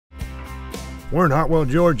We're in Hartwell,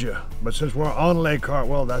 Georgia, but since we're on Lake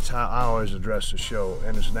Hartwell, that's how I always address the show,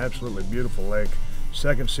 and it's an absolutely beautiful lake.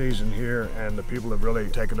 Second season here, and the people have really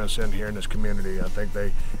taken us in here in this community. I think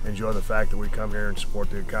they enjoy the fact that we come here and support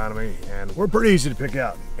the economy, and we're pretty easy to pick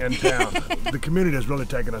out in town. The community has really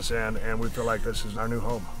taken us in, and we feel like this is our new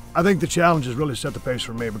home. I think the challenge has really set the pace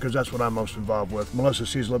for me because that's what I'm most involved with. Melissa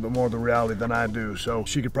sees a little bit more of the reality than I do, so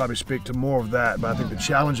she could probably speak to more of that, but I think the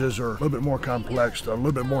challenges are a little bit more complex, a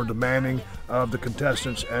little bit more demanding of the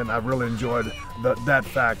contestants, and I've really enjoyed that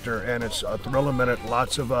factor, and it's a thrill a minute,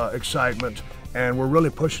 lots of excitement, and we're really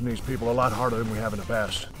pushing these people a lot harder than we have in the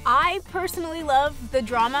past. I personally love the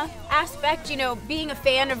drama aspect, you know, being a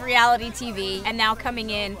fan of reality TV and now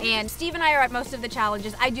coming in, and Steve and I are at most of the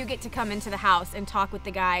challenges. I do get to come into the house and talk with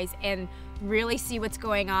the guys and really see what's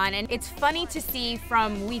going on, and it's funny to see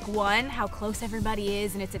from week one how close everybody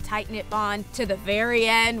is, and it's a tight-knit bond to the very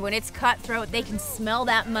end. When it's cutthroat, they can smell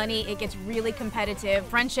that money. It gets really competitive.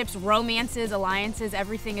 Friendships, romances, alliances,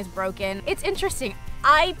 everything is broken. It's interesting.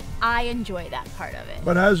 I enjoy that part of it.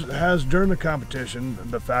 But has during the competition,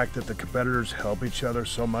 the fact that the competitors help each other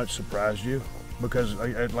so much surprised you? Because,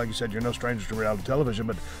 like you said, you're no strangers to reality television,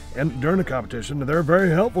 but during the competition, they're very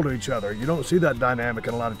helpful to each other. You don't see that dynamic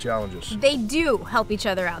in a lot of challenges. They do help each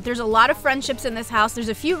other out. There's a lot of friendships in this house. There's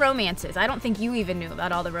a few romances. I don't think you even knew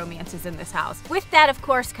about all the romances in this house. With that, of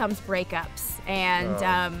course, comes breakups.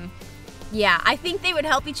 And, yeah, I think they would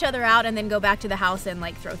help each other out and then go back to the house and,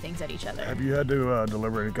 like, throw things at each other. Have you had to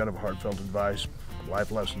deliver any kind of heartfelt advice,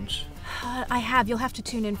 life lessons? I have. You'll have to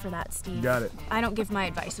tune in for that, Steve. Got it. I don't give my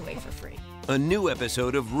advice away for free. A new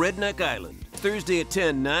episode of Redneck Island, Thursday at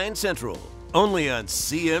 10, 9 Central, only on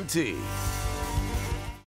CMT.